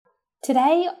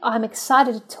Today, I'm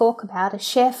excited to talk about a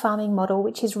share farming model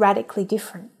which is radically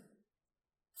different.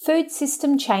 Food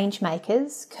system change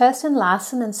makers Kirsten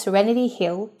Larson and Serenity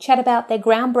Hill chat about their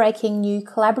groundbreaking new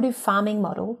collaborative farming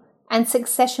model and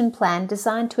succession plan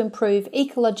designed to improve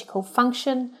ecological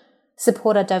function,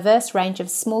 support a diverse range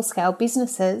of small-scale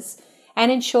businesses,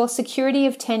 and ensure security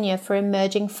of tenure for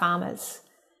emerging farmers.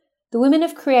 The women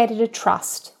have created a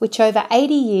trust which over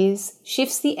 80 years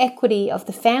shifts the equity of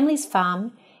the family's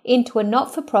farm into a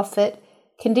not-for-profit,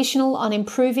 conditional on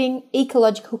improving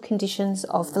ecological conditions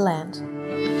of the land.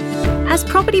 As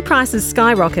property prices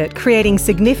skyrocket, creating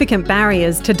significant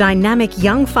barriers to dynamic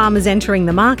young farmers entering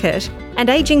the market, and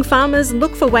ageing farmers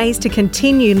look for ways to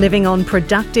continue living on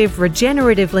productive,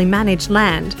 regeneratively managed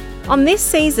land, on this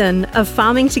season of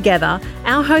Farming Together,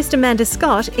 our host Amanda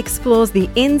Scott explores the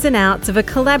ins and outs of a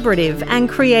collaborative and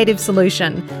creative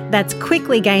solution that's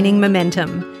quickly gaining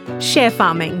momentum. Share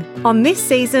farming on this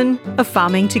season of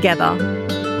Farming Together.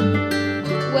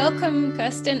 Welcome,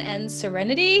 Kirsten and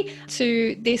Serenity,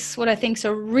 to this, what I think is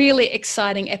a really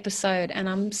exciting episode. And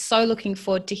I'm so looking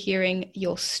forward to hearing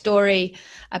your story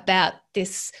about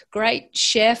this great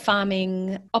share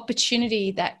farming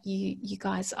opportunity that you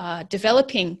guys are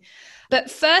developing. But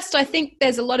first, I think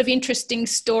there's a lot of interesting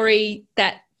story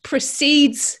that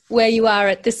precedes where you are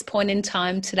at this point in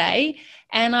time today.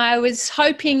 And I was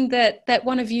hoping that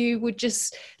one of you would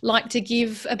just like to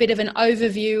give a bit of an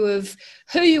overview of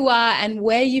who you are and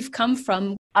where you've come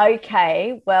from.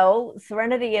 Okay, well,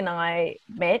 Serenity and I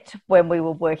met when we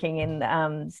were working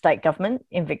in state government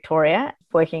in Victoria,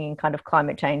 working in kind of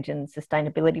climate change and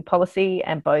sustainability policy,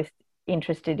 and both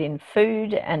interested in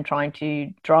food and trying to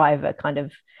drive a kind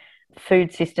of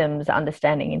food systems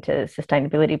understanding into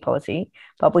sustainability policy.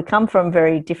 But we come from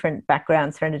very different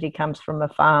backgrounds. Serenity comes from a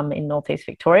farm in northeast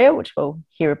Victoria, which we'll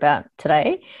hear about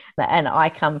today. And I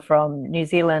come from New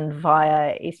Zealand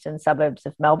via eastern suburbs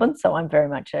of Melbourne. So I'm very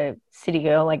much a city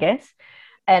girl, I guess.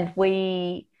 And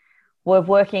we were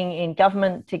working in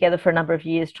government together for a number of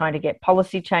years, trying to get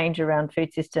policy change around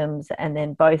food systems, and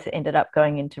then both ended up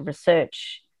going into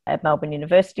research at Melbourne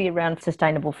University around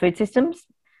sustainable food systems.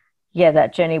 Yeah,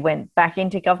 that journey went back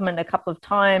into government a couple of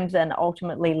times and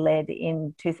ultimately led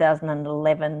in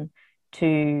 2011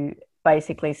 to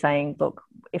basically saying, look,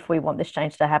 if we want this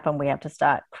change to happen, we have to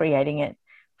start creating it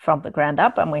from the ground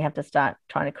up, and we have to start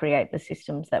trying to create the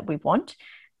systems that we want.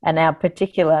 And our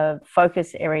particular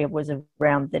focus area was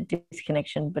around the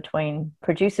disconnection between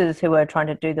producers who are trying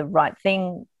to do the right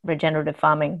thing. Regenerative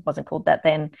farming wasn't called that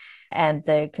then, and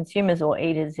the consumers or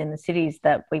eaters in the cities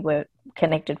that we were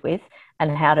connected with,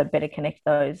 and how to better connect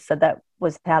those. So that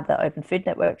was how the Open Food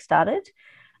Network started.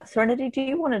 Serenity, do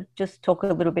you want to just talk a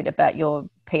little bit about your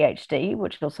PhD,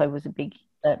 which also was a big...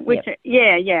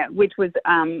 which was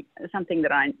something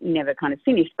that I never kind of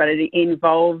finished, but it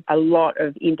involved a lot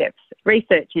of in-depth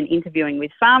research and interviewing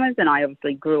with farmers. And I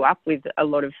obviously grew up with a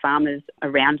lot of farmers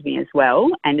around me as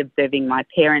well, and observing my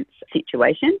parents'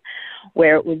 situation,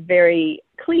 where it was very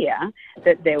clear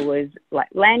that there was like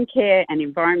land care and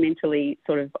environmentally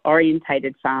sort of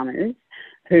orientated farmers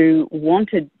who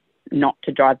wanted not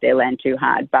to drive their land too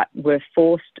hard, but were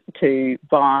forced to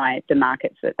buy the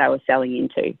markets that they were selling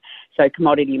into. So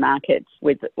commodity markets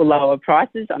with lower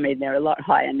prices, I mean, they're a lot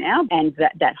higher now, and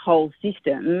that whole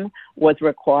system was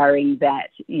requiring that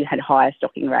you had higher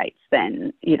stocking rates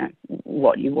than,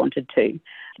 what you wanted to.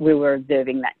 We were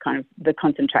observing that kind of the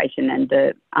concentration and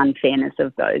the unfairness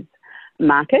of those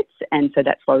markets, and so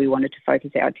that's why we wanted to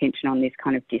focus our attention on this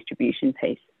kind of distribution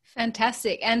piece.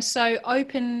 Fantastic. And so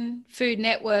Open Food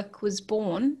Network was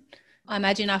born, I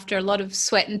imagine, after a lot of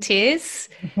sweat and tears.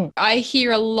 I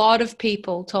hear a lot of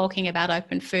people talking about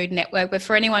Open Food Network, but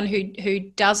for anyone who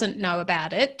doesn't know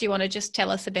about it, do you want to just tell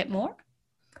us a bit more?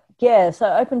 Yeah,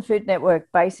 so Open Food Network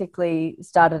basically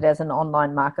started as an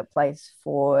online marketplace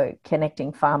for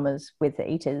connecting farmers with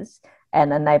eaters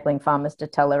and enabling farmers to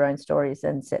tell their own stories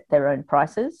and set their own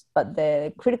prices. But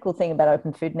the critical thing about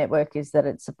Open Food Network is that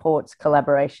it supports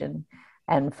collaboration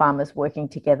and farmers working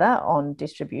together on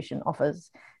distribution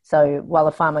offers. So while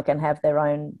a farmer can have their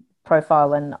own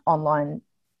profile and online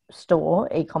store,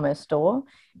 e-commerce store,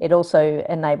 it also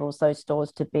enables those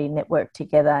stores to be networked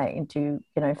together into,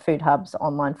 food hubs,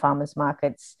 online farmers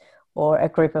markets, or a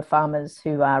group of farmers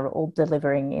who are all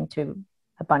delivering into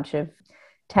a bunch of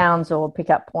towns or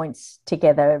pickup points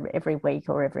together every week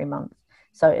or every month.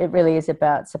 So it really is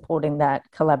about supporting that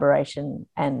collaboration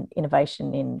and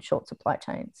innovation in short supply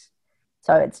chains.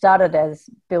 So it started as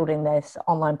building this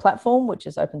online platform, which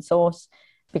is open source.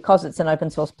 Because it's an open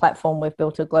source platform, we've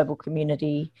built a global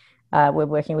community We're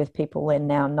working with people in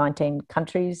now 19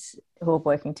 countries who are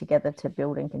working together to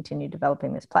build and continue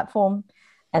developing this platform.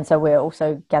 And so we're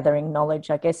also gathering knowledge,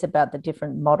 I guess, about the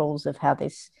different models of how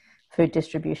this food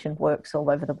distribution works all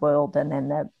over the world. And then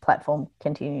the platform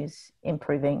continues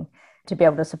improving to be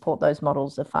able to support those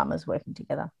models of farmers working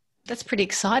together. That's pretty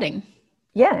exciting.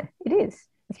 Yeah, it is.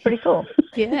 It's pretty cool.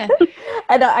 Yeah.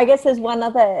 And I guess there's one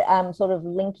other sort of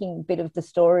linking bit of the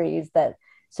story is that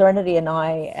Serenity and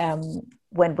I,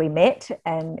 when we met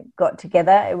and got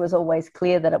together, it was always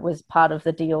clear that it was part of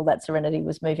the deal that Serenity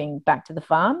was moving back to the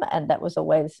farm. And that was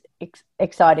always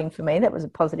exciting for me. That was a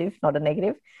positive, not a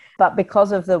negative. But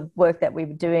because of the work that we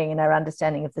were doing and our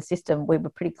understanding of the system, we were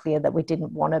pretty clear that we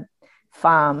didn't want to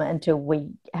farm until we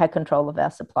had control of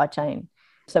our supply chain.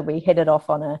 So we headed off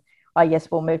on yes,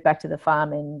 we'll move back to the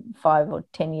farm in 5 or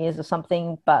 10 years or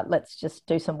something, but let's just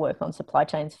do some work on supply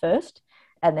chains first.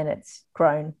 And then it's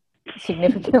grown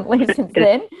significantly since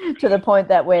then, to the point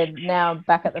that we're now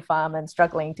back at the farm and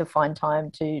struggling to find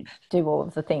time to do all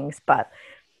of the things. But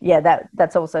yeah,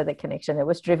 that's also the connection. It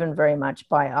was driven very much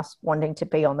by us wanting to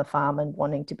be on the farm and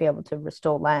wanting to be able to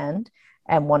restore land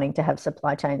and wanting to have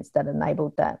supply chains that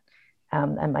enabled that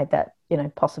and made that,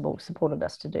 possible, supported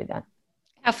us to do that.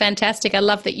 How fantastic. I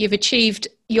love that you've achieved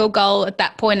your goal at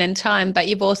that point in time, but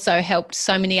you've also helped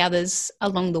so many others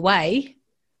along the way.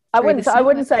 I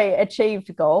wouldn't say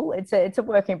achieved goal. It's a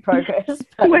work in progress.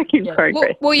 Work in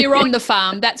progress. Well, you're on the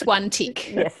farm. That's one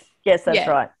tick. Yes, that's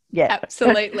right. Yeah,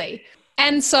 absolutely.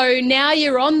 And so now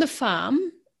you're on the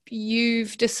farm.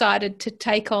 You've decided to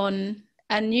take on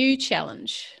a new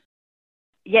challenge.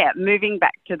 Yeah, moving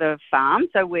back to the farm.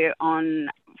 So we're on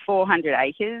 400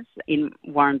 acres in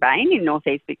Warrenbane in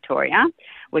northeast Victoria.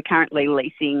 We're currently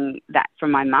leasing that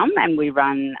from my mum, and we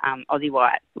run Aussie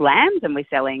White lambs, and we're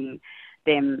selling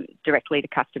them directly to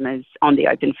customers on the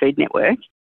Open Food Network.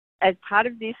 As part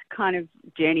of this kind of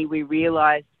journey, we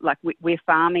realised we're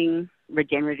farming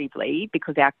regeneratively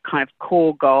because our kind of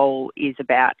core goal is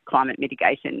about climate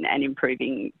mitigation and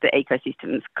improving the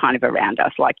ecosystems kind of around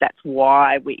us. That's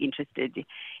why we're interested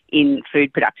in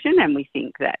food production, and we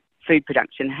think that food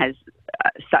production has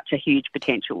such a huge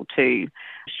potential to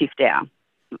shift our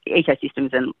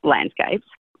ecosystems and landscapes.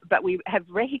 But we have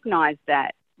recognised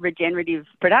that regenerative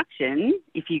production,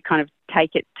 if you kind of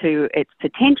take it to its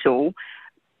potential,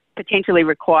 potentially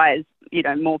requires,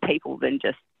 more people than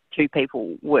just 2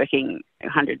 people working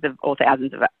hundreds of or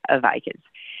thousands of acres.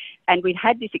 And we'd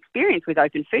had this experience with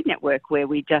Open Food Network where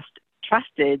we just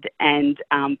trusted and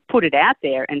put it out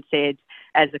there and said,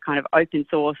 as a kind of open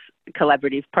source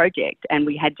collaborative project. And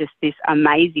we had just this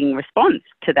amazing response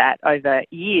to that over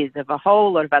years of a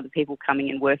whole lot of other people coming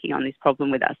and working on this problem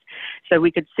with us. So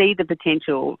we could see the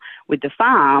potential with the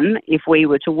farm if we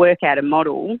were to work out a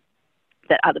model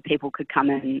that other people could come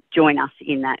and join us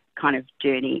in that kind of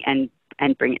journey and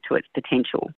bring it to its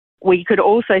potential. We could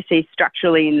also see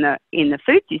structurally in the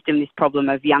food system this problem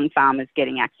of young farmers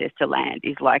getting access to land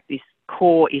is this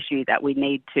core issue that we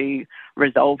need to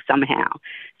resolve somehow.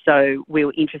 So we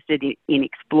were interested in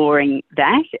exploring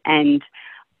that, and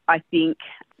I think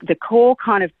the core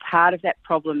kind of part of that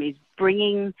problem is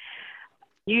bringing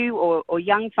new or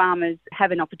young farmers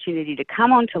have an opportunity to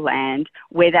come onto land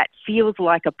where that feels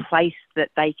like a place that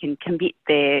they can commit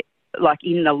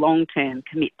in the long term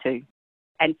commit to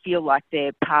and feel like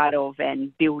they're part of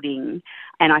and building.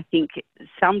 And I think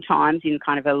sometimes in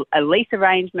kind of a lease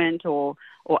arrangement or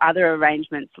other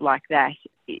arrangements like that,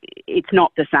 it's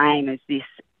not the same as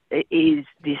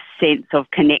this sense of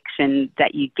connection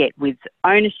that you get with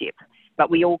ownership.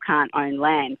 But we all can't own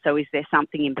land. So is there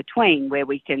something in between where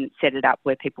we can set it up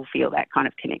where people feel that kind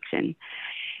of connection?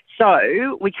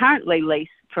 So we currently lease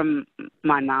from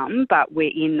my mum, but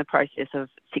we're in the process of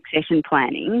succession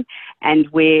planning, and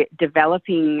we're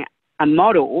developing a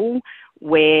model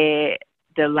where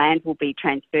the land will be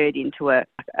transferred into a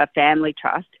family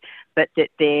trust, but that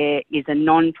there is a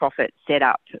non-profit set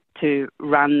up to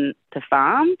run the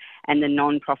farm, and the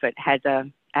non-profit has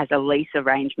a lease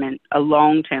arrangement, a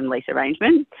long-term lease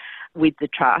arrangement with the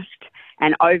trust.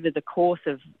 And over the course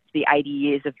of the 80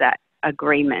 years of that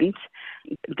agreement,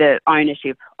 the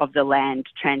ownership of the land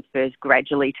transfers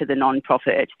gradually to the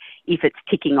non-profit if it's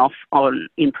ticking off on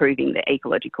improving the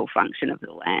ecological function of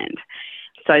the land.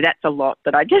 So that's a lot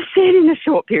that I just said in a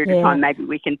short period of time. Maybe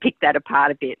we can pick that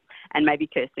apart a bit, and maybe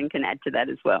Kirsten can add to that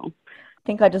as well. I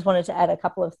think I just wanted to add a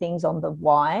couple of things on the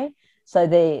why. So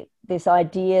this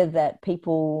idea that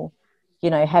people,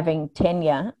 having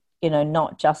tenure,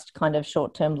 not just kind of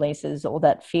short-term leases, or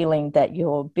that feeling that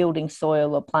you're building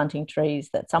soil or planting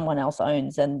trees that someone else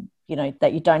owns and,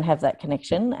 that you don't have that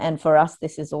connection. And for us,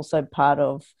 this is also part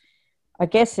of, I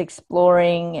guess,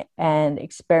 exploring and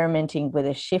experimenting with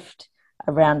a shift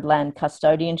around land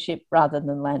custodianship rather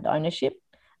than land ownership,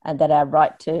 and that our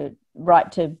right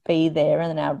to be there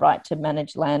and our right to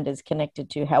manage land is connected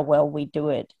to how well we do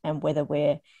it and whether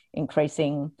we're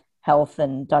increasing health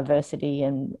and diversity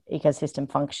and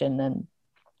ecosystem function, and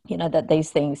that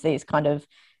these kind of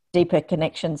deeper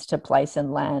connections to place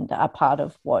and land are part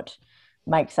of what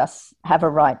makes us have a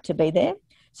right to be there.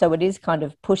 So it is kind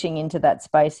of pushing into that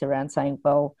space around saying,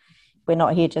 well, we're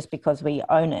not here just because we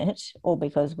own it or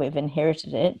because we've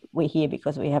inherited it. We're here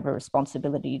because we have a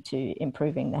responsibility to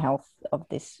improving the health of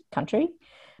this country.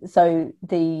 So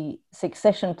the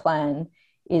succession plan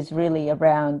is really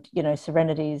around,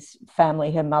 Serenity's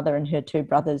family, her mother and her two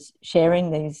brothers,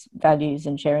 sharing these values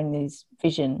and sharing this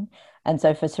vision. And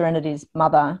so for Serenity's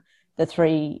mother, the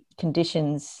three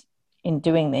conditions in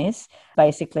doing this,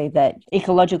 basically that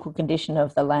ecological condition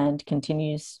of the land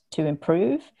continues to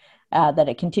improve, that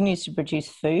it continues to produce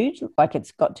food, like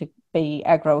it's got to be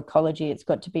agroecology, it's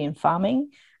got to be in farming,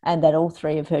 and that all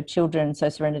three of her children, so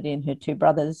Serenity and her two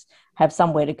brothers, have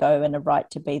somewhere to go and a right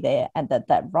to be there, and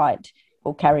that right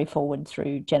will carry forward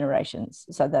through generations,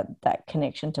 so that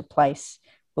connection to place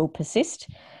will persist.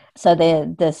 So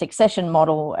the succession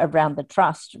model around the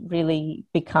trust really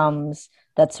becomes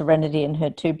that Serenity and her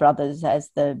two brothers, as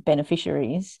the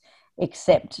beneficiaries,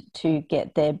 accept to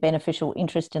get their beneficial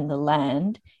interest in the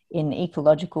land in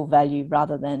ecological value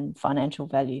rather than financial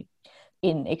value.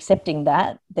 In accepting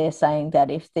that, they're saying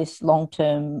that if this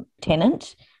long-term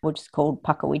tenant, which is called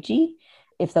Puckawidgie,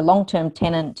 if the long-term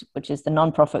tenant, which is the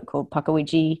non-profit called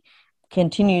Puckawidgie,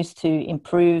 continues to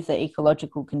improve the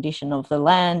ecological condition of the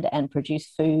land and produce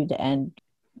food and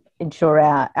ensure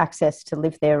our access to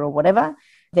live there or whatever,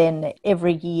 then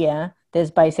every year there's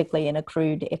basically an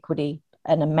accrued equity,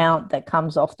 an amount that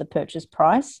comes off the purchase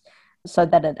price, so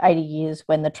that at 80 years,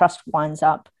 when the trust winds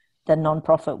up, the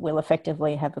non-profit will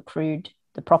effectively have accrued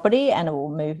the property and it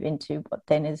will move into what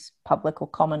then is public or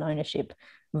common ownership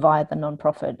via the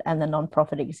non-profit, and the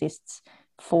non-profit exists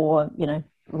for,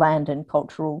 land and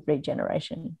cultural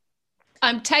regeneration.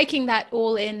 I'm taking that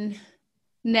all in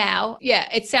now. Yeah,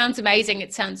 it sounds amazing.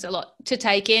 It sounds a lot to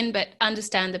take in, but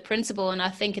understand the principle. And I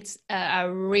think it's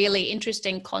a really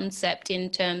interesting concept in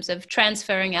terms of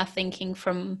transferring our thinking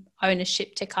from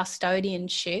ownership to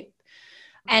custodianship.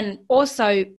 And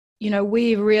also,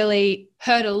 we really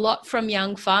heard a lot from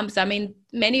young farmers. I mean,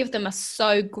 many of them are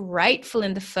so grateful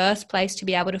in the first place to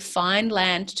be able to find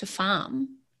land to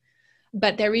farm.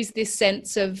 But there is this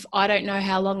sense of, I don't know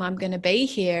how long I'm going to be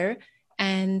here.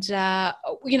 And,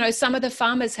 some of the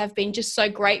farmers have been just so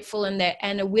grateful and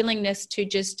a willingness to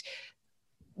just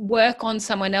work on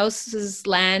someone else's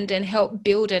land and help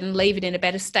build it and leave it in a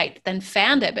better state than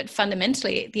found it. But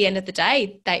fundamentally, at the end of the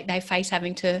day, they face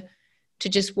having to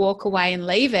just walk away and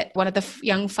leave it. One of the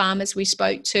young farmers we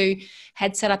spoke to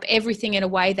had set up everything in a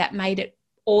way that made it,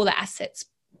 all the assets,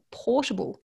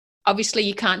 portable. Obviously,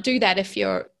 you can't do that if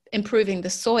you're improving the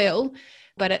soil,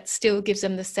 but it still gives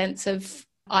them the sense of,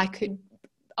 I could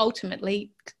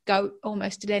ultimately go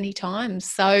almost at any time.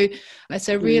 So it's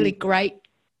a really great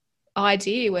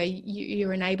idea where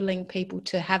you're enabling people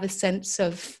to have a sense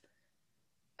of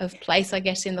place, I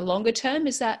guess, in the longer term.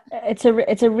 Is that? It's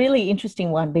a really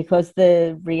interesting one, because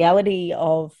the reality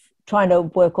of trying to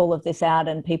work all of this out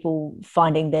and people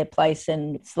finding their place,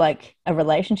 and it's like a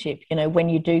relationship, when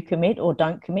you do commit or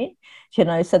don't commit,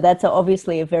 so that's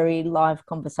obviously a very live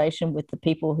conversation with the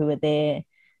people who are there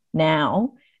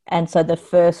now. And so the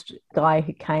first guy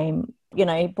who came,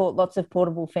 he bought lots of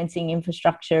portable fencing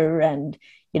infrastructure and,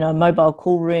 a mobile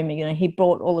cool room. He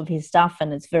brought all of his stuff,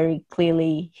 and it's very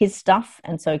clearly his stuff.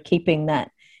 And so keeping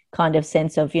that kind of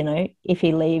sense of, if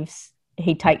he leaves,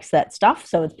 he takes that stuff.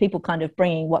 So it's people kind of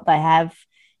bringing what they have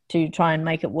to try and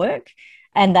make it work.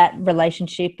 And that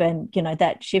relationship and,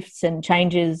 that shifts and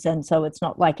changes. And so it's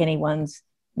not like anyone's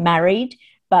married,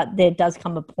 but there does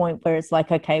come a point where it's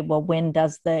like, okay, well, when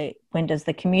does the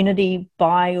community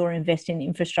buy or invest in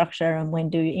infrastructure, and when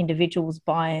do individuals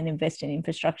buy and invest in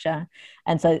infrastructure?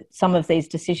 And so some of these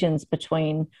decisions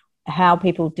between how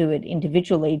people do it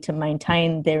individually to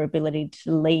maintain their ability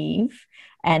to leave,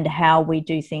 and how we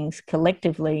do things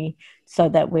collectively so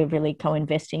that we're really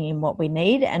co-investing in what we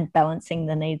need and balancing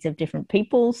the needs of different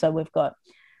people. So we've got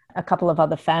a couple of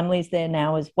other families there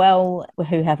now as well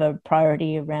who have a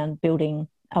priority around building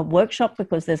a workshop,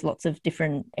 because there's lots of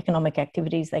different economic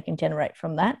activities they can generate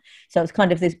from that. So it's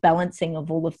kind of this balancing of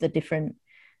all of the different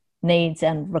needs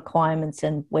and requirements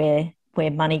and where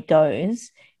money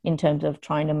goes in terms of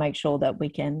trying to make sure that we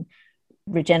can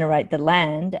regenerate the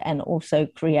land and also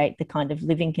create the kind of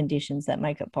living conditions that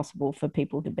make it possible for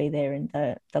people to be there in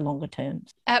the longer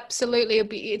terms. Absolutely.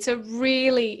 It's a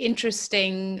really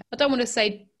interesting, I don't want to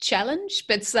say challenge,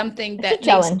 but something that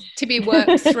needs to be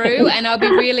worked through. And I'll be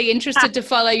really interested to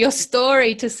follow your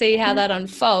story to see how that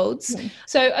unfolds.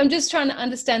 So I'm just trying to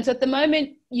understand. So at the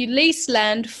moment, you lease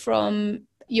land from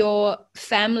your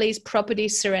family's property,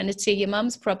 Serenity, your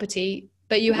mum's property,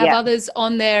 but you have others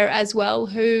on there as well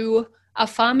who are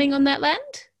farming on that land?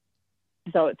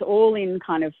 So it's all in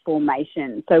kind of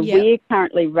formation. So we're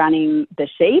currently running the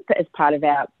sheep as part of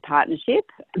our partnership.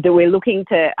 That we're looking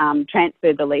to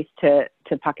transfer the lease to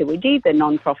Puckawidgie, the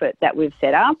non-profit that we've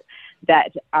set up,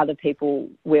 that other people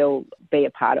will be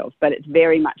a part of. But it's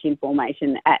very much in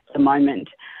formation at the moment.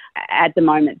 At the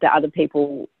moment, the other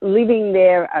people living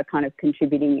there are kind of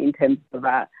contributing in terms of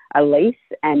a lease,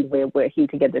 and we're working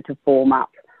together to form up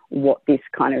what this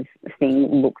kind of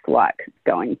thing looks like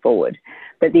going forward.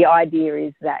 But the idea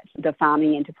is that the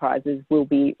farming enterprises will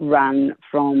be run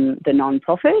from the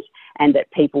non-profit, and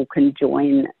that people can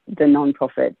join the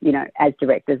non-profit, you know, as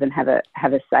directors and have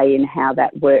a say in how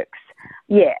that works.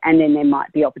 Yeah, and then there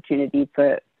might be opportunity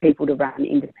for people to run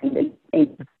independent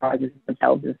enterprises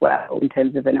themselves as well in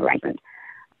terms of an arrangement.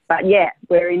 But yeah,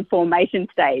 we're in formation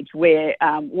stage. We're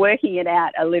working it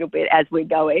out a little bit as we're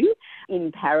going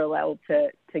in parallel to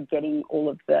getting all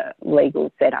of the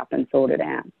legal set up and sorted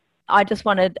out. I just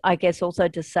wanted, I guess, also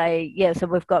to say, so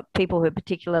we've got people who are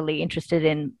particularly interested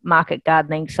in market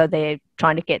gardening, so they're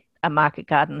trying to get a market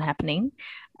garden happening,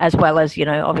 as well as, you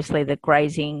know, obviously the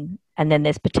grazing, and then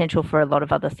there's potential for a lot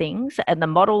of other things. And the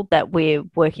model that we're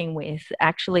working with,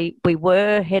 actually, we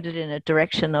were headed in a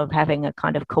direction of having a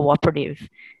kind of cooperative,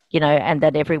 you know, and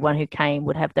that everyone who came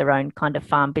would have their own kind of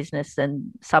farm business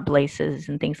and subleases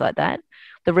and things like that.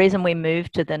 The reason we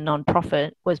moved to the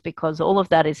non-profit was because all of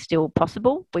that is still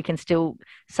possible. We can still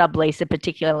sublease a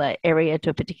particular area to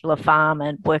a particular farm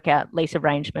and work out lease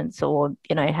arrangements, or,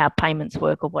 you know, how payments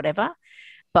work or whatever.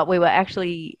 But we were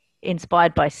actually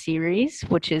inspired by Ceres,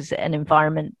 which is an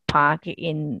environment park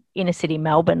in inner city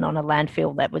Melbourne on a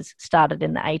landfill that was started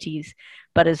in the 80s,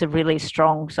 but is a really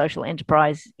strong social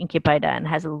enterprise incubator and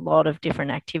has a lot of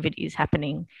different activities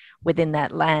happening within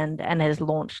that land, and has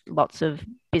launched lots of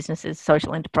businesses,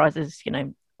 social enterprises, you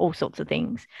know, all sorts of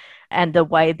things. And the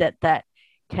way that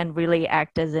can really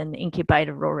act as an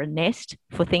incubator or a nest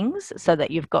for things, so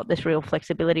that you've got this real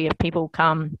flexibility of people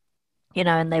come, you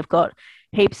know, and they've got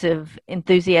heaps of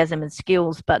enthusiasm and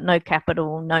skills, but no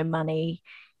capital, no money,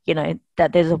 you know,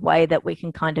 that there's a way that we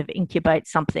can kind of incubate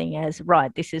something as,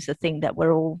 right, this is a thing that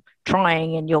we're all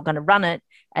trying and you're going to run it.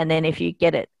 And then if you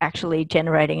get it actually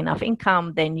generating enough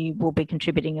income, then you will be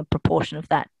contributing a proportion of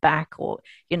that back, or,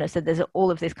 you know, so there's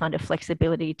all of this kind of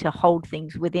flexibility to hold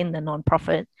things within the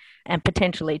nonprofit and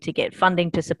potentially to get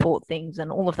funding to support things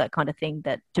and all of that kind of thing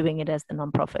that doing it as the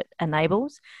nonprofit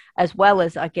enables, as well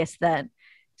as, I guess, that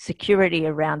security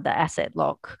around the asset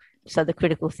lock. So the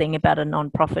critical thing about a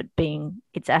non-profit being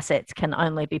its assets can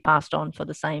only be passed on for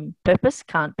the same purpose,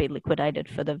 can't be liquidated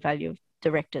for the value of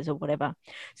directors or whatever.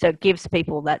 So it gives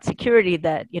people that security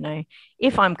that, you know,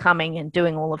 if I'm coming and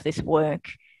doing all of this work,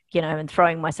 you know, and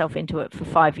throwing myself into it for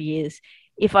 5 years,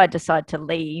 if I decide to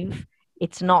leave,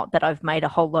 it's not that I've made a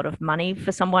whole lot of money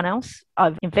for someone else.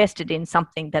 I've invested in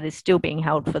something that is still being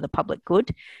held for the public good.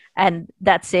 And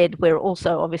that said, we're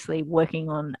also obviously working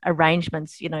on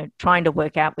arrangements, you know, trying to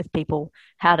work out with people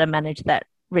how to manage that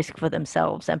risk for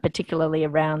themselves, and particularly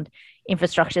around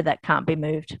infrastructure that can't be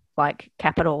moved, like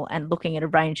capital, and looking at a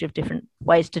range of different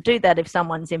ways to do that. If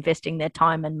someone's investing their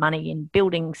time and money in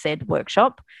building said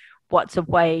workshop, what's a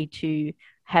way to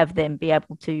have them be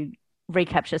able to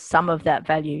recapture some of that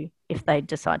value if they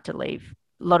decide to leave?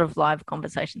 A lot of live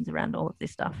conversations around all of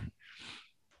this stuff.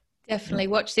 Definitely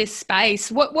watch this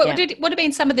space. What have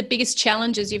been some of the biggest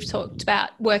challenges you've talked about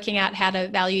working out how to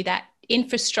value that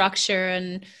infrastructure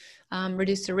and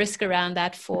reduce the risk around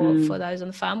that for those on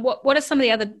the farm? What are some of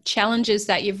the other challenges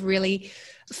that you've really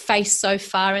faced so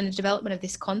far in the development of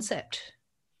this concept?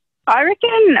 I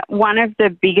reckon one of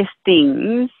the biggest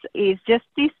things is just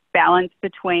this balance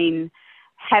between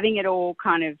having it all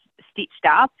kind of stitched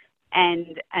up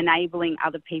and enabling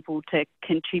other people to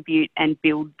contribute and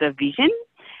build the vision.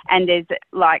 And there's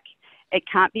like, it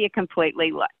can't be a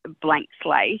completely blank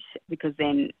slate, because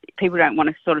then people don't want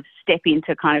to sort of step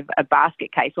into kind of a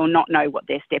basket case or not know what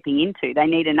they're stepping into. They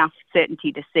need enough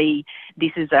certainty to see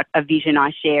this is a vision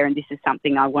I share and this is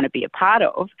something I want to be a part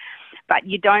of. But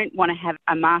you don't want to have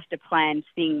a master plan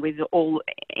thing with all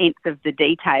nths of the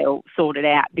detail sorted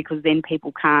out, because then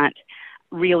people can't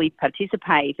really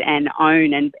participate and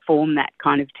own and form that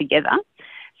kind of together.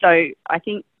 So I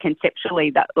think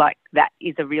conceptually that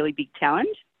is a really big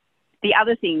challenge. The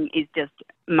other thing is just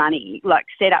money, like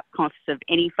set-up costs of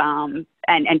any farm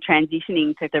and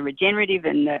transitioning to the regenerative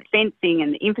and the fencing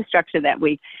and the infrastructure that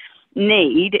we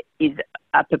need is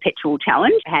a perpetual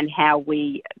challenge, and how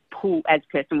we pull, as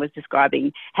Kirsten was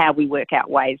describing, how we work out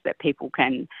ways that people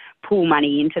can pull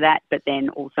money into that, but then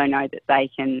also know that they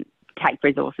can take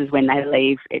resources when they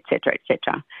leave, et cetera, et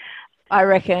cetera. I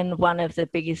reckon one of the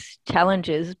biggest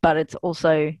challenges, but it's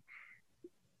also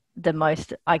the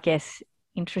most, I guess,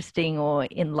 interesting or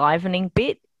enlivening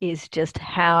bit, is just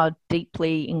how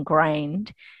deeply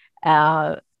ingrained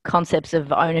our concepts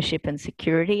of ownership and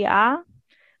security are.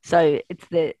 So it's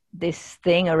this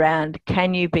thing around,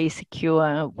 can you be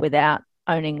secure without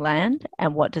owning land,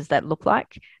 and what does that look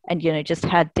like? And, you know, just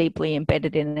how deeply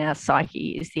embedded in our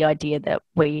psyche is the idea that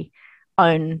we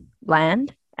own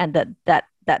land, and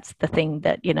that's the thing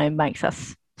that, you know, makes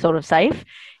us sort of safe.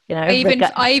 You know,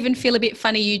 I even feel a bit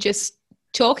funny you just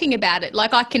talking about it.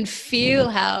 Like, I can feel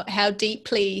how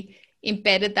deeply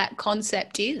embedded that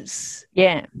concept is.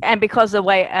 Yeah. And because the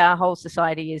way our whole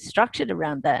society is structured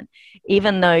around that,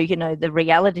 even though, you know, the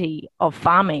reality of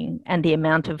farming and the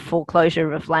amount of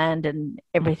foreclosure of land and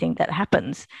everything that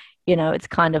happens, you know, it's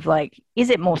kind of like,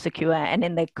 is it more secure? And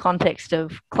in the context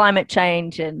of climate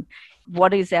change, and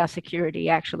what is our security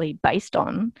actually based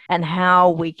on, and how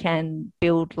we can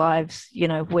build lives, you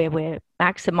know, where we're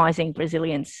maximizing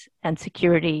resilience and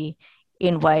security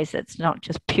in ways that's not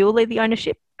just purely the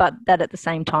ownership, but that at the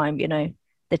same time, you know,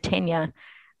 the tenure,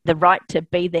 the right to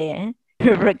be there,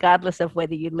 regardless of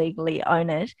whether you legally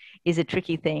own it, is a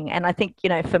tricky thing. And I think, you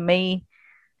know, for me,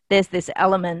 there's this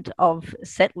element of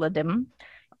settlerdom.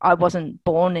 I wasn't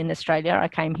born in Australia. I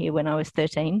came here when I was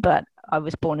 13, but I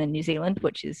was born in New Zealand,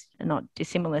 which is a not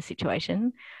dissimilar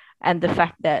situation. And the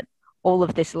fact that all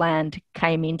of this land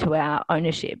came into our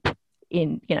ownership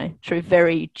in, you know, through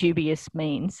very dubious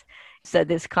means. So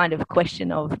there's kind of a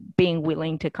question of being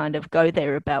willing to kind of go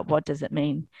there about what does it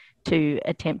mean to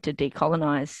attempt to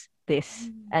decolonize this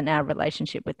and our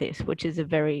relationship with this, which is a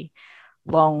very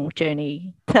long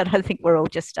journey that I think we're all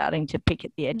just starting to pick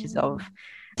at the edges of.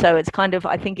 So it's kind of,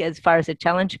 I think, as far as a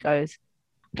challenge goes,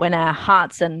 when our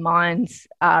hearts and minds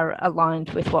are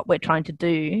aligned with what we're trying to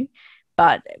do,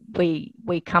 but we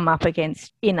come up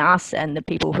against, in us and the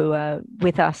people who are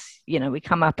with us, you know, we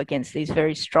come up against these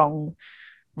very strong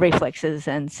reflexes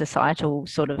and societal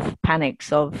sort of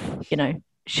panics of, you know,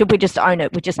 should we just own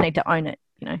it? We just need to own it,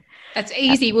 you know. That's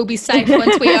easy. We'll be safe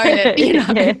once we own it, you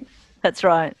know. Yeah, that's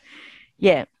right.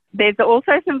 Yeah. There's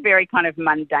also some very kind of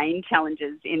mundane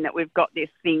challenges in that we've got this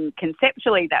thing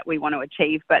conceptually that we want to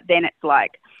achieve, but then it's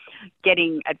like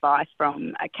getting advice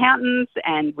from accountants,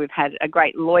 and we've had a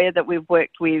great lawyer that we've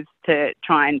worked with to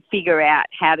try and figure out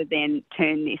how to then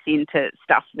turn this into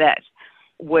stuff that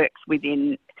works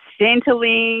within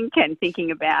Centrelink, and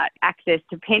thinking about access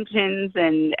to pensions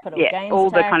and all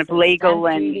the kind of legal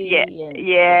and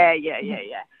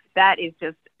that is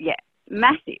just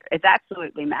massive. It's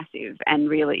absolutely massive and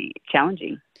really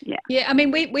challenging. Yeah, I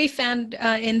mean, we found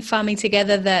in Farming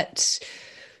Together that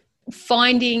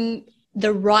finding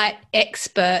the right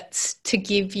experts to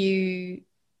give you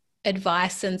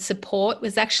advice and support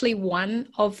was actually one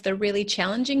of the really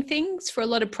challenging things for a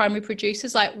lot of primary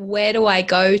producers. Like, where do I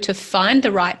go to find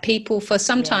the right people for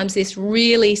sometimes this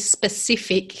really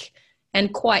specific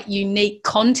and quite unique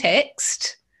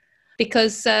context?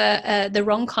 Because the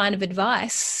wrong kind of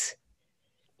advice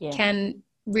can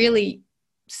really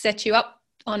set you up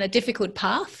on a difficult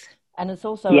path. And it's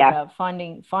also about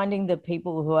finding the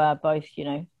people who are both, you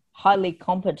know, highly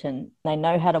competent, they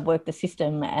know how to work the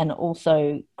system, and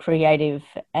also creative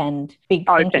and big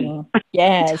thinking.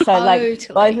 Yeah, so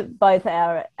like both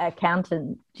our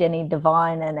accountant Jenny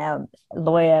Devine and our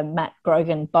lawyer Matt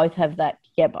Grogan both have that.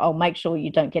 Yep, I'll make sure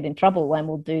you don't get in trouble, and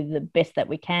we'll do the best that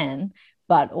we can.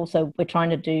 But also, we're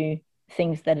trying to do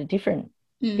things that are different.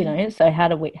 You know, so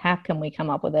how can we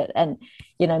come up with it? And,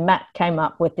 you know, Matt came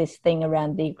up with this thing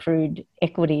around the accrued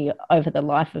equity over the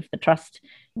life of the trust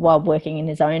while working in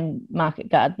his own market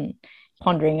garden,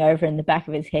 pondering over in the back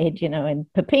of his head, you know,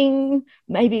 and pa-ping,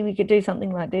 maybe we could do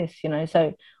something like this, you know.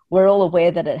 So we're all aware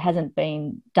that it hasn't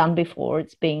been done before.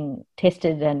 It's being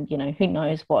tested, and, you know, who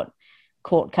knows what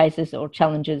court cases or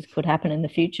challenges could happen in the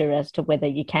future as to whether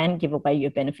you can give away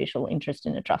your beneficial interest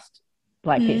in a trust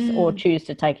like this, or choose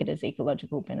to take it as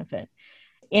ecological benefit.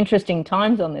 Interesting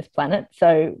times on this planet,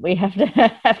 so we have to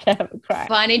have a crack.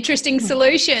 Find interesting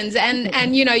solutions,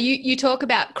 and you know, you talk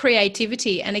about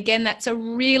creativity, and again, that's a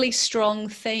really strong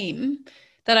theme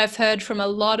that I've heard from a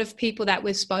lot of people that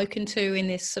we've spoken to in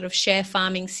this sort of share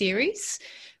farming series,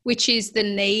 which is the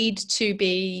need to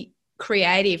be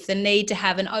creative, the need to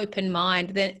have an open mind,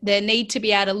 the need to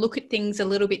be able to look at things a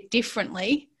little bit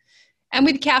differently, and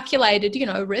with calculated,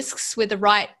 risks, with the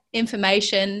right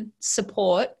information,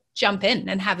 support, jump in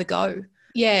and have a go.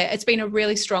 Yeah, it's been a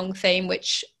really strong theme,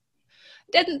 which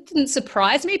didn't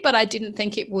surprise me, but I didn't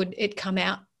think it'd come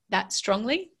out that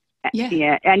strongly.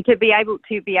 Yeah, and to be able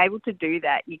to do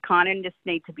that, you kind of just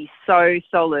need to be so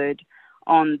solid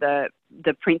on the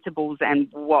principles and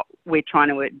what we're trying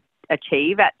to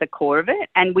achieve at the core of it.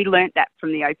 And we learnt that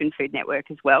from the Open Food Network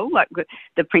as well. Like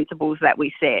the principles that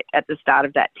we set at the start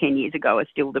of that 10 years ago are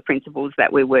still the principles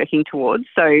that we're working towards.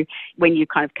 So when you're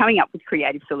kind of coming up with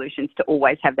creative solutions, to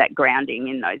always have that grounding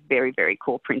in those very, very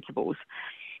core principles.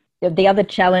 The other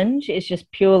challenge is just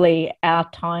purely our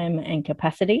time and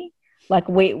capacity. Like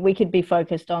we could be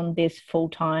focused on this full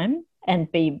time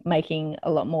and be making a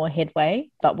lot more headway,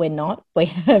 but we're not. We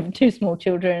have 2 small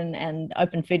children and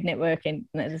Open Food Network, and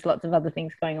there's lots of other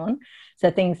things going on.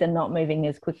 So things are not moving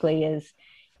as quickly as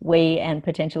we and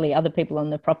potentially other people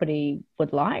on the property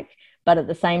would like. But at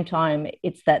the same time,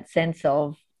 it's that sense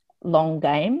of long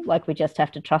game. Like we just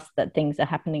have to trust that things are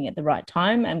happening at the right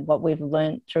time. And what we've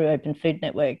learned through Open Food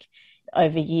Network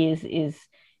over years is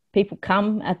people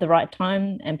come at the right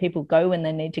time and people go when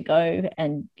they need to go.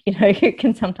 And, it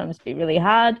can sometimes be really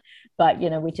hard, but,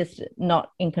 we're just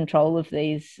not in control of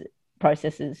these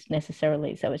processes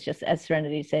necessarily. So it's just, as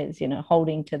Serenity says,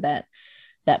 holding to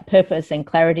that purpose and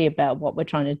clarity about what we're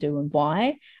trying to do and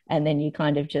why. And then you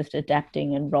kind of just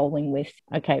adapting and rolling with,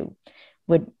 okay,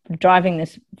 we're driving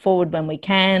this forward when we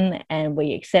can, and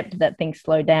we accept that things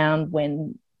slow down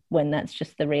when that's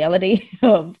just the reality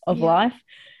of life,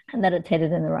 and that it's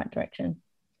headed in the right direction.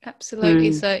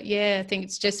 Absolutely. So I think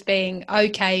it's just being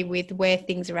okay with where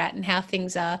things are at and how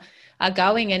things are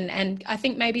going, and I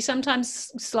think maybe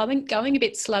sometimes going a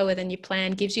bit slower than you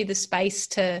plan gives you the space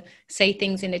to see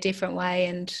things in a different way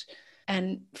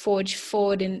and forge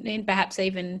forward in perhaps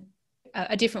even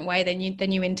a different way than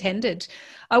you intended.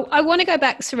 I want to go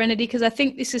back, Serenity, because I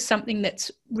think this is something that's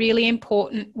really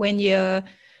important when you're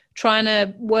trying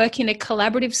to work in a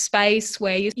collaborative space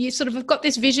where you sort of have got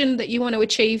this vision that you want to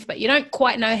achieve, but you don't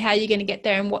quite know how you're going to get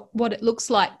there and what it looks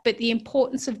like. But the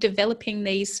importance of developing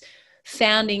these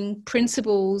founding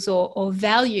principles or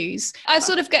values. I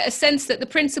sort of get a sense that the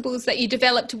principles that you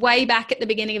developed way back at the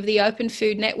beginning of the Open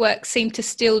Food Network seem to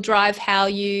still drive how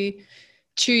you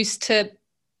choose to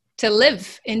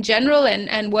live in general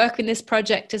and work in this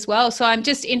project as well. So I'm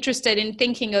just interested in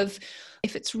thinking of,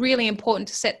 if it's really important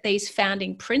to set these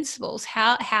founding principles,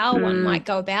 how one might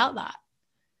go about that.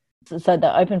 So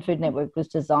the Open Food Network was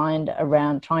designed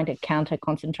around trying to counter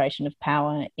concentration of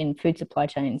power in food supply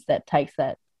chains that takes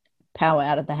that power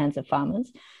out of the hands of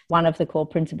farmers. One of the core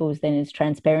principles then is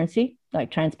transparency,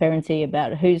 like transparency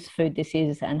about whose food this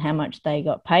is and how much they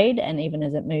got paid. And even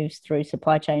as it moves through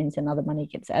supply chains and other money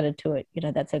gets added to it,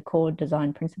 that's a core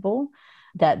design principle.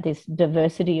 That this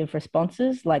diversity of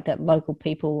responses, like that local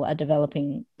people are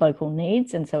developing local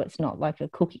needs. And so it's not like a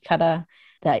cookie cutter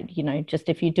that, just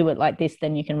if you do it like this,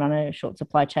 then you can run a short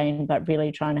supply chain, but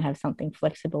really trying to have something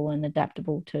flexible and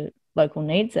adaptable to local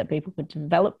needs that people could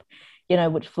develop,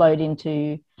 which flowed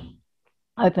into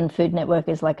Open Food Network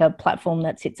is like a platform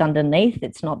that sits underneath.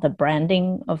 It's not the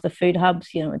branding of the food hubs,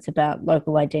 it's about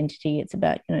local identity. It's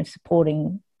about,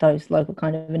 supporting those local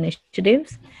kind of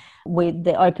initiatives.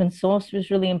 The open source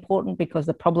was really important because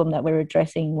the problem that we're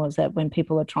addressing was that when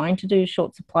people are trying to do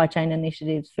short supply chain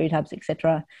initiatives, food hubs,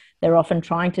 etc., they're often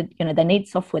trying to, they need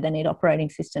software, they need operating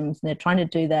systems, and they're trying to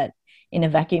do that in a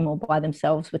vacuum or by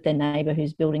themselves with their neighbour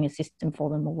who's building a system for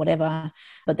them or whatever.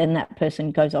 But then that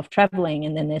person goes off travelling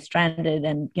and then they're stranded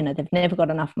and, they've never got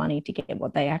enough money to get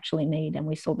what they actually need. And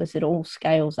we saw this, it all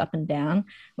scales up and down.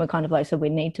 We're kind of like, so we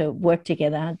need to work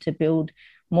together to build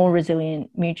more resilient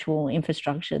mutual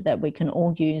infrastructure that we can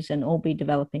all use and all be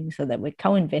developing so that we're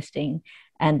co-investing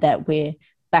and that we're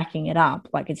backing it up.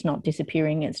 Like it's not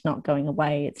disappearing, it's not going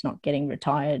away, it's not getting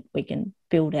retired. We can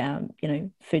build our,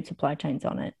 food supply chains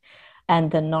on it.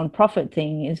 And the non-profit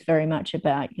thing is very much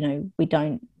about, we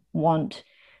don't want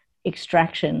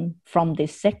extraction from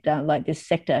this sector. Like this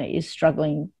sector is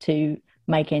struggling to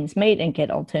make ends meet and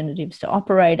get alternatives to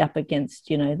operate up against,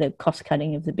 the cost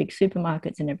cutting of the big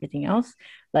supermarkets and everything else.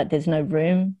 Like there's no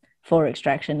room for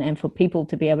extraction, and for people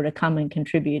to be able to come and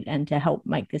contribute and to help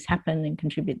make this happen and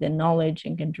contribute their knowledge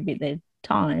and contribute their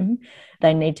time,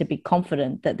 they need to be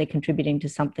confident that they're contributing to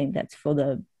something that's for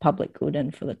the public good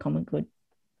and for the common good.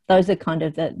 Those are kind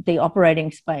of the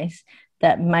operating space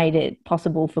that made it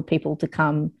possible for people to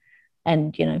come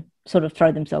and, sort of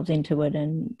throw themselves into it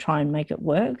and try and make it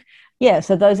work. Yeah,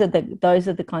 so those are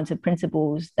the kinds of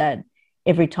principles that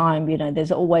every time,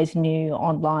 there's always new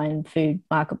online food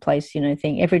marketplace,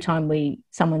 thing. Every time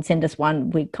someone send us one,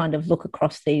 we kind of look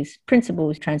across these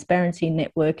principles: transparency,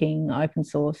 networking, open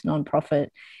source, nonprofit.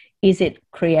 Is it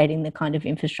creating the kind of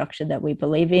infrastructure that we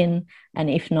believe in? And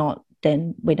if not,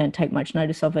 then we don't take much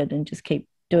notice of it and just keep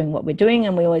doing what we're doing.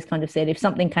 And we always kind of said, if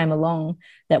something came along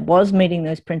that was meeting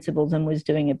those principles and was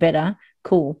doing it better,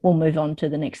 cool, we'll move on to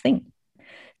the next thing.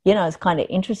 It's kind of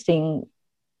interesting.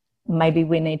 Maybe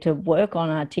we need to work on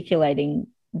articulating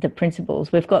the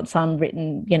principles. We've got some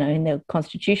written, in the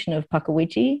constitution of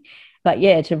Puckawitji, but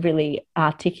to really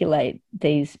articulate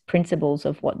these principles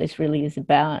of what this really is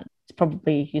about, it's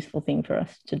probably a useful thing for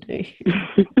us to do.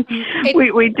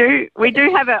 we do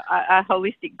have a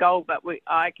holistic goal, but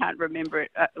I can't remember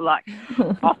it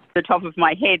off the top of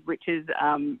my head, which is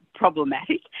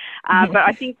problematic. But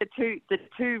I think the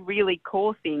two really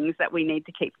core things that we need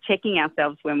to keep checking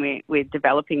ourselves when we're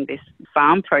developing this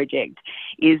farm project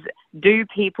is, do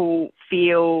people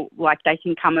feel like they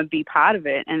can come and be part of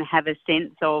it and have a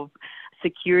sense of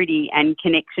security and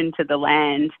connection to the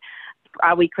land?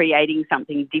 Are we creating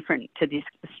something different to this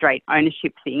straight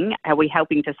ownership thing? Are we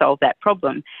helping to solve that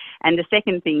problem? And the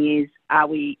second thing is, are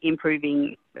we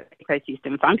improving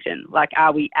ecosystem function? Like,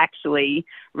 are we actually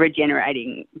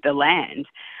regenerating the land,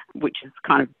 which is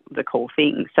kind of the core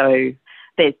thing. So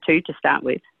there's two to start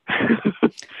with.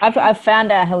 I've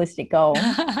found our holistic goal.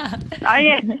 Oh,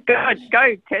 yeah. Good.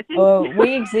 Go, Kirsten. Well,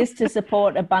 we exist to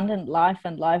support abundant life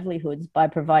and livelihoods by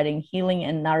providing healing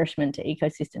and nourishment to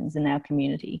ecosystems in our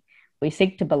community. We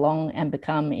seek to belong and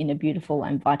become in a beautiful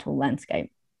and vital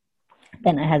landscape.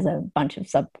 Then it has a bunch of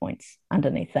sub-points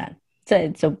underneath that. So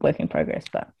it's a work in progress,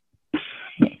 but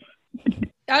yeah.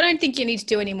 I don't think you need to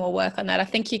do any more work on that. I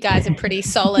think you guys are pretty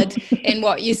solid in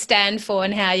what you stand for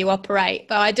and how you operate.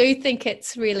 But I do think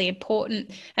it's really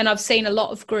important. And I've seen a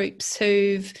lot of groups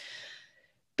who've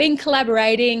been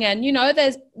collaborating, and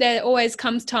there always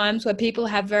comes times where people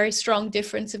have very strong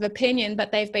difference of opinion,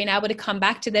 but they've been able to come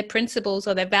back to their principles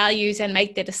or their values and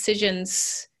make their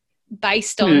decisions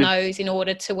based on those in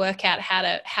order to work out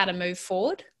how to move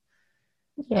forward.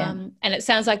 Yeah. And it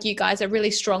sounds like you guys are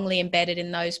really strongly embedded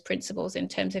in those principles in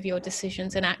terms of your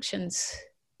decisions and actions.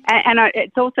 And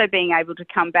it's also being able to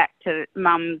come back to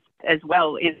mums as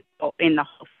well in the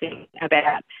whole thing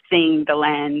about seeing the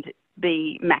land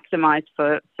be maximised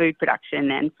for food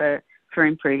production and for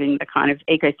improving the kind of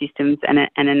ecosystems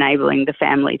and enabling the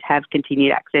family to have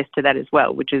continued access to that as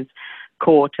well, which is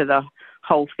core to the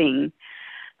whole thing.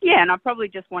 Yeah, and I probably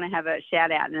just want to have a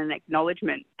shout out and an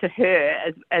acknowledgement to her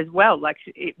as well. Like,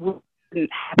 it wouldn't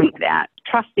happen without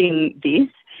trusting this,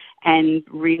 and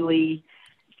really,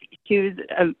 she was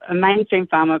a mainstream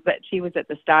farmer, but she was at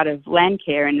the start of land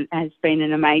care and has been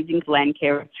an amazing land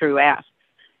carer throughout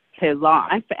her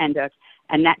life, and a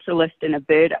naturalist and a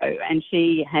birdo, and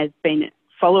she has been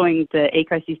following the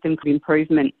ecosystem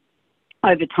improvement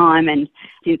over time, and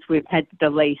since we've had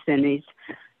the lease, and is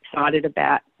excited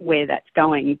about where that's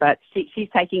going. But she's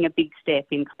taking a big step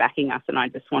in backing us, and I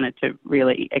just wanted to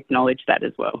really acknowledge that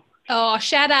as well. Oh,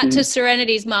 shout out to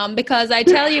Serenity's mum, because I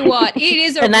tell you what, it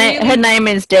is her name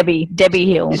is Debbie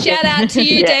Hill. Shout out to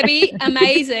you, Debbie.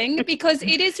 Amazing, because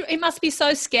it must be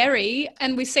so scary.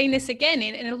 And we've seen this again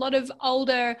in a lot of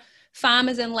older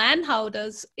farmers and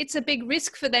landholders. It's a big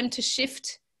risk for them to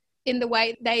shift in the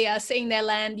way they are seeing their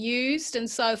land used and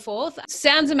so forth.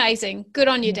 Sounds amazing. Good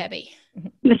on you, Debbie.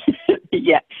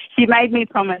 Yeah, she made me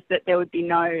promise that there would be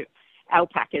no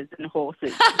alpacas and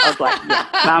horses. I was like,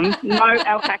 yeah, no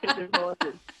alpacas and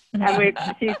horses. And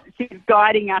she's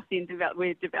guiding us in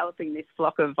we're developing this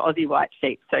flock of Aussie white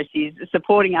sheep. So she's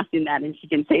supporting us in that, and she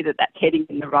can see that that's heading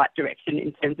in the right direction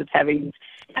in terms of having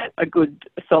a good,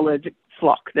 solid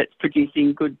flock that's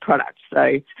producing good products.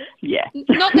 So, yeah.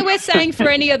 Not that we're saying for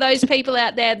any of those people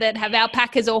out there that have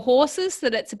alpacas or horses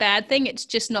that it's a bad thing. It's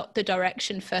just not the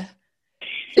direction for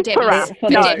Debbie's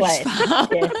place.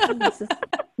 Yes, this is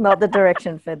not the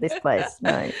direction for this place.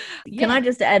 No. Yeah. Can I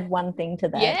just add one thing to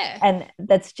that? Yeah. And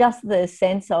that's just the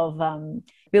sense of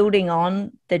building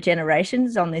on the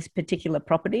generations on this particular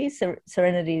property. So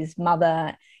Serenity's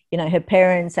mother, her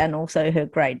parents, and also her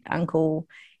great uncle,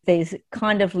 these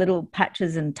kind of little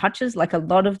patches and touches, like a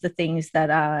lot of the things that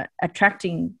are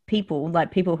attracting people, like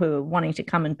people who are wanting to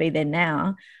come and be there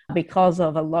now, because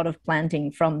of a lot of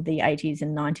planting from the 80s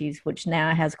and 90s, which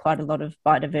now has quite a lot of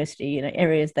biodiversity. You know,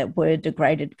 areas that were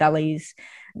degraded gullies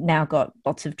now got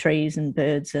lots of trees and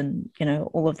birds and, you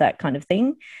know, all of that kind of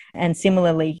thing. And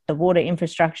similarly, the water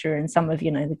infrastructure and some of,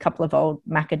 you know, the couple of old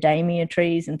macadamia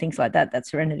trees and things like that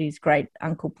Serenity's great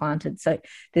uncle planted. So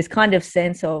this kind of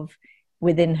sense of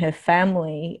within her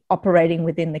family operating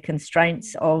within the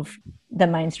constraints of the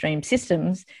mainstream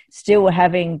systems, still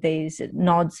having these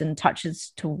nods and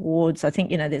touches towards, I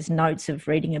think, you know, there's notes of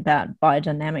reading about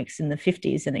biodynamics in the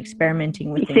 50s and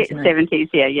experimenting with things. 70s,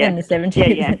 yeah. In the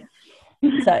 70s. Yeah.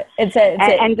 So it's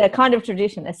a kind of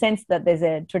tradition, a sense that there's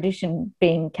a tradition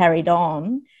being carried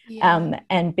on,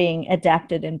 and being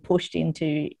adapted and pushed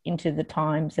into the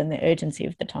times and the urgency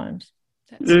of the times.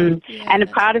 And a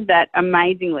part of that,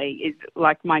 amazingly, is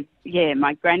like my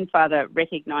grandfather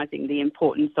recognising the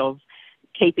importance of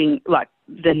keeping like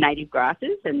the native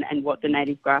grasses and what the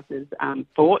native grasses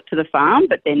brought to the farm,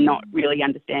 but then not really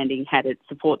understanding how to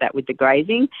support that with the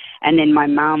grazing. And then my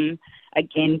mum,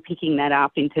 again, picking that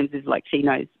up in terms of like she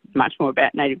knows much more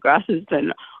about native grasses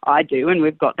than I do, and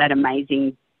we've got that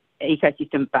amazing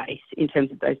ecosystem base in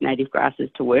terms of those native grasses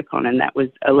to work on, and that was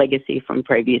a legacy from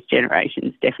previous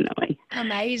generations, definitely.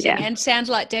 Amazing. And sounds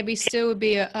like Debbie still would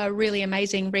be a really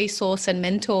amazing resource and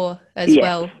mentor as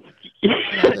well in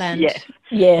that land.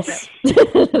 Yes.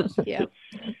 Yeah.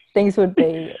 Things would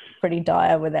be pretty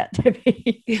dire without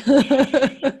Debbie.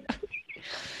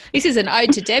 This is an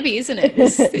ode to Debbie, isn't it?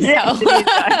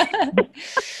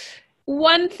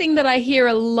 One thing that I hear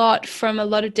a lot from a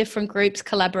lot of different groups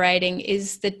collaborating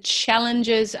is the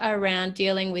challenges around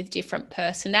dealing with different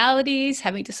personalities,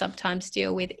 having to sometimes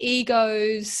deal with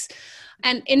egos.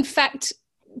 And in fact,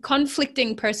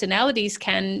 conflicting personalities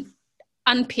can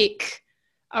unpick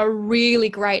a really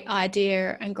great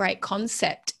idea and great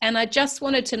concept. And I just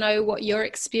wanted to know what your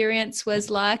experience was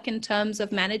like in terms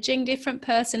of managing different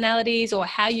personalities, or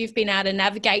how you've been able to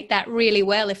navigate that really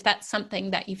well, if that's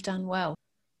something that you've done well.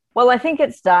 Well, I think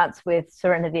it starts with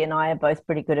Serenity and I are both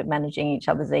pretty good at managing each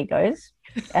other's egos.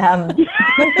 And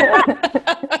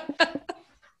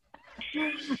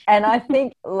I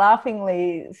think,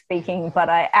 laughingly speaking, but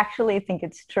I actually think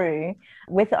it's true,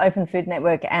 with the Open Food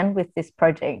Network and with this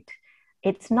project,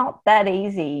 it's not that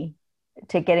easy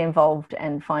to get involved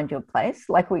and find your place.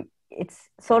 It's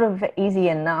sort of easy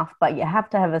enough, but you have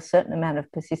to have a certain amount of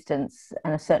persistence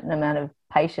and a certain amount of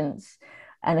patience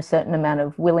and a certain amount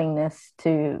of willingness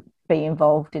to be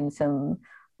involved in some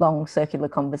long circular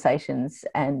conversations.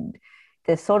 And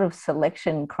there's sort of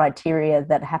selection criteria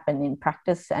that happen in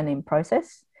practice and in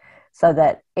process, so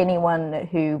that anyone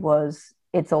who was,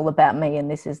 it's all about me and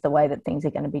this is the way that things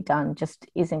are going to be done, just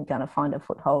isn't going to find a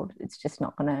foothold. It's just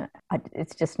not going to,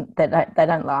 it's just, they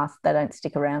don't last, they don't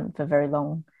stick around for very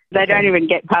long. They don't even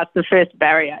get past the first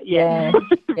barrier. Yeah.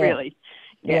 Really.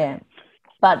 Yeah.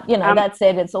 But, you know, that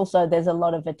said, it's also, there's a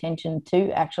lot of attention to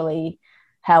actually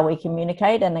how we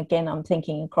communicate. And again, I'm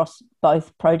thinking across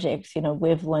both projects, you know,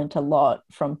 we've learnt a lot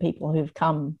from people who've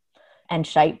come and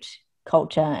shaped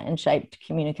culture and shaped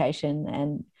communication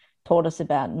and taught us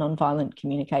about nonviolent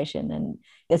communication. And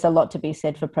there's a lot to be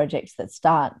said for projects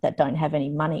that don't have any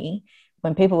money.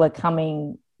 When people are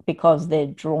coming because they're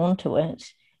drawn to it,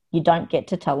 you don't get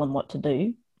to tell them what to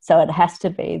do. So it has to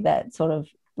be that sort of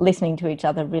listening to each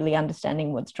other, really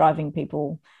understanding what's driving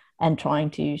people and trying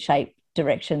to shape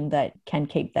direction that can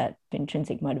keep that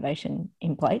intrinsic motivation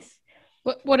in place.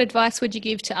 What advice would you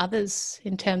give to others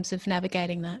in terms of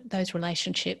navigating those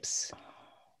relationships?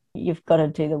 You've got to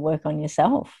do the work on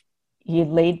yourself. You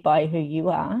lead by who you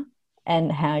are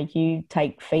and how you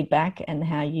take feedback and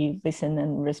how you listen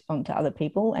and respond to other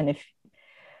people. And if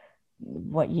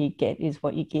what you get is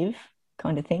what you give,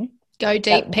 kind of thing. Go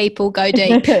deep, people, go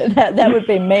deep. that would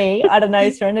be me. I don't know,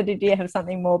 Serenity, do you have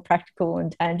something more practical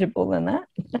and tangible than that?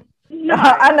 No,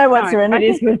 I know what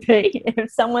Serenity's would be.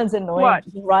 If someone's annoying,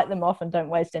 just write them off and don't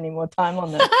waste any more time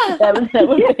on them. That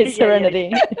would be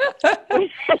Serenity.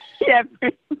 Yeah,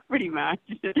 pretty much.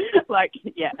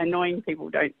 Annoying people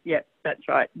don't, that's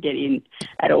right, get in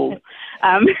at all.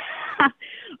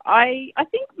 I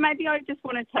think maybe I just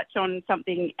want to touch on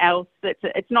something else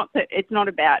it's not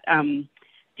about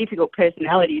difficult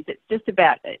personalities. It's just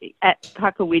about, at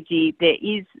Puckawidgie, there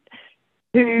is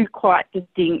two quite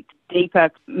distinct,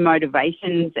 deeper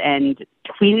motivations and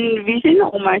twin vision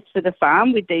almost for the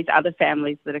farm with these other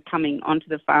families that are coming onto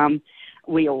the farm.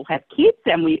 We all have kids,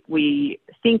 and we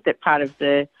think that part of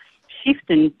the shift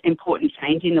and important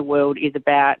change in the world is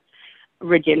about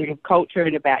regenerative culture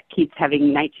and about kids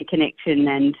having nature connection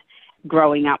and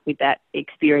growing up with that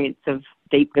experience of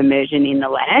deep immersion in the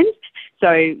land.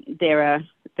 So there are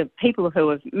the people who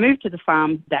have moved to the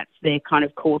farm, that's their kind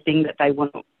of core thing that they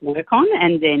want to work on.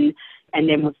 And then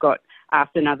we've got us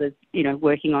and others, you know,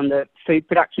 working on the food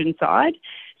production side.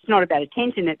 It's not about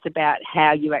attention, it's about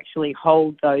how you actually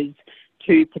hold those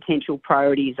two potential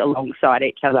priorities alongside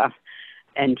each other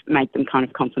and make them kind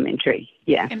of complementary.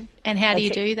 Yeah. And how do you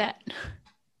do that?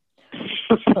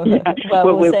 Yeah.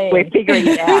 Well, we're figuring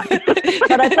it out.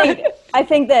 But I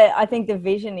think the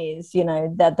vision is, you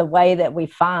know, that the way that we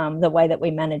farm, the way that we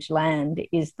manage land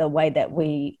is the way that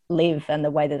we live and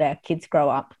the way that our kids grow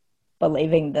up,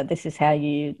 believing that this is how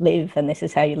you live and this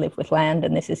is how you live with land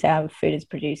and this is how food is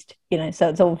produced, you know. So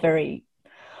it's all very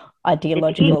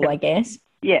ideological, I guess.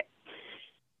 Yeah.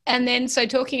 And then, so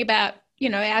talking about, you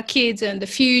know, our kids and the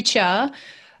future,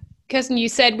 Kirsten, you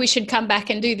said we should come back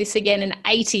and do this again in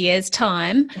 80 years'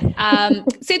 time.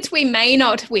 Since we may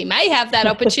have that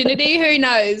opportunity. Who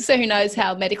knows? Who knows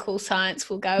how medical science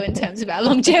will go in terms of our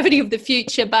longevity of the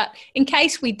future. But in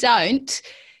case we don't,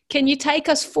 can you take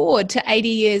us forward to 80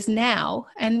 years now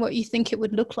and what you think it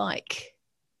would look like?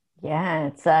 Yeah,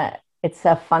 it's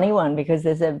a funny one because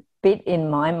there's a bit in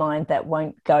my mind that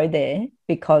won't go there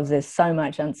because there's so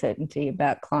much uncertainty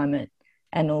about climate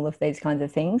and all of these kinds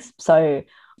of things. So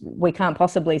we can't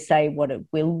possibly say what it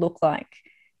will look like.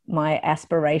 My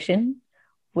aspiration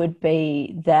would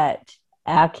be that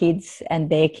our kids and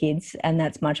their kids, and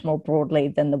that's much more broadly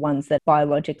than the ones that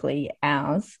biologically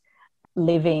ours,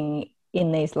 living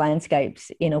in these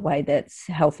landscapes in a way that's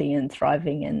healthy and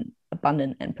thriving and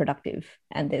abundant and productive.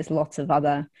 And there's lots of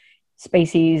other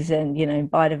species and, you know,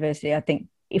 biodiversity. I think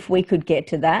if we could get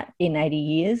to that in 80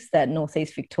 years, that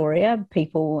Northeast Victoria,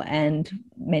 people and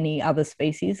many other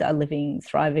species are living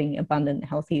thriving, abundant,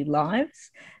 healthy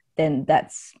lives, then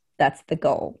that's the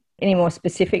goal. Any more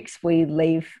specifics we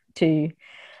leave to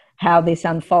how this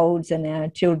unfolds and our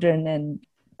children,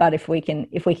 but if we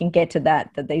can get to that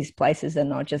these places are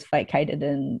not just vacated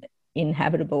and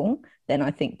inhabitable, then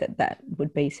I think that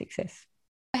would be success.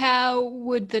 How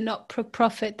would the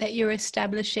not-for-profit that you're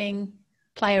establishing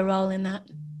play a role in that?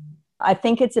 I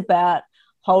think it's about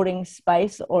holding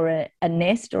space or a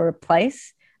nest or a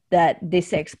place that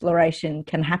this exploration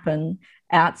can happen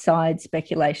outside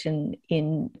speculation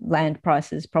in land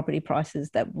prices, property prices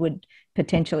that would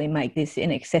potentially make this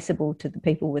inaccessible to the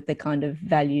people with the kind of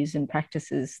values and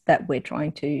practices that we're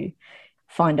trying to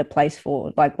find a place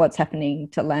for. Like what's happening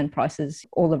to land prices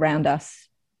all around us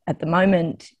at the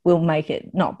moment will make it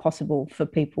not possible for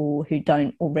people who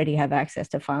don't already have access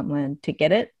to farmland to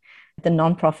get it. The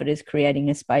non-profit is creating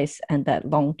a space, and that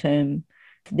long-term,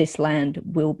 this land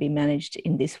will be managed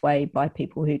in this way by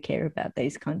people who care about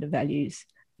these kind of values.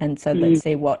 And so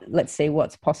let's see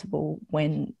what's possible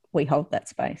when we hold that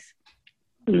space.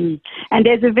 And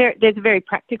there's a very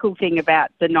practical thing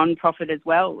about the non-profit as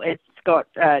well. It's got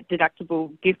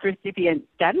deductible gift recipient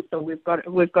status, so we've got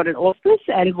an auspice,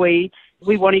 and we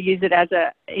want to use it as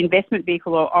a investment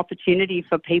vehicle or opportunity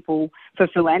for people, for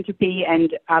philanthropy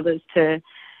and others to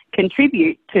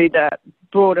contribute to the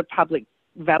broader public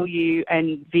value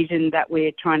and vision that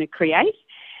we're trying to create.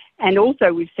 And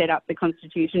also we've set up the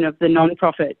constitution of the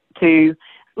non-profit to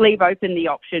leave open the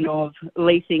option of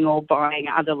leasing or buying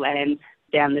other land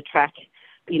down the track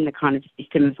in the kind of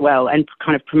system as well, and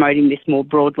kind of promoting this more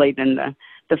broadly than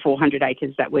the 400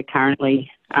 acres that we're currently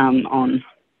on.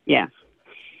 Yeah.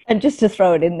 And just to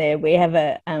throw it in there, we have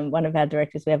one of our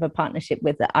directors, we have a partnership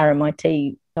with the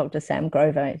RMIT, Dr. Sam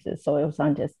Grover, who's a soil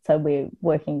scientist. So we're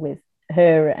working with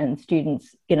her and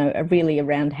students, you know, really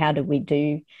around how do we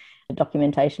do the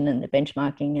documentation and the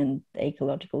benchmarking and the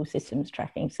ecological systems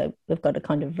tracking. So we've got a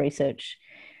kind of research.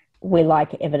 We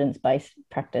like evidence-based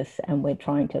practice, and we're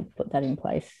trying to put that in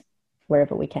place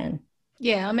wherever we can.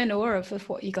 Yeah, I'm in awe of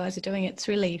what you guys are doing. It's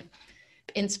really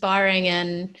inspiring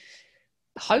and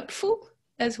hopeful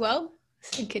as well. I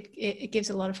think it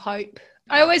gives a lot of hope.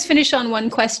 I always finish on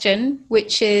one question,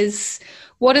 which is,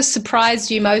 what has surprised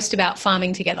you most about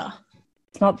farming together?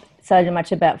 It's not so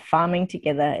much about farming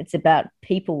together, it's about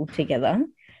people together.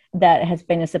 That has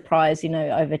been a surprise, you know,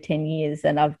 over 10 years,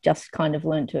 and I've just kind of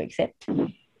learned to accept,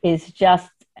 is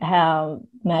just how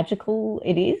magical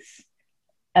it is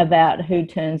about who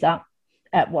turns up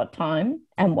at what time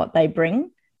and what they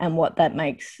bring and what that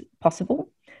makes possible.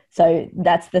 So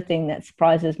that's the thing that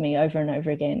surprises me over and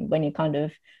over again, when you're kind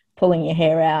of pulling your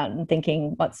hair out and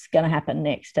thinking what's going to happen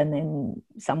next, and then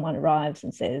someone arrives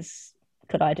and says,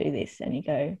 could I do this? And you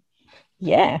go,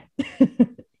 yeah.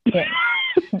 Yeah.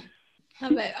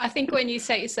 I think when you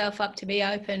set yourself up to be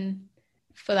open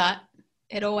for that,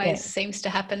 It always seems to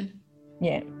happen.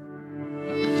 Yeah.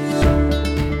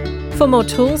 For more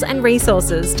tools and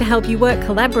resources to help you work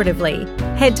collaboratively,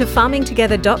 head to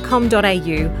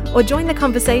farmingtogether.com.au or join the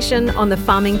conversation on the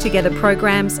Farming Together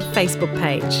program's Facebook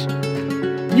page.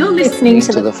 You're listening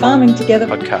to the Farming Together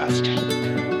podcast.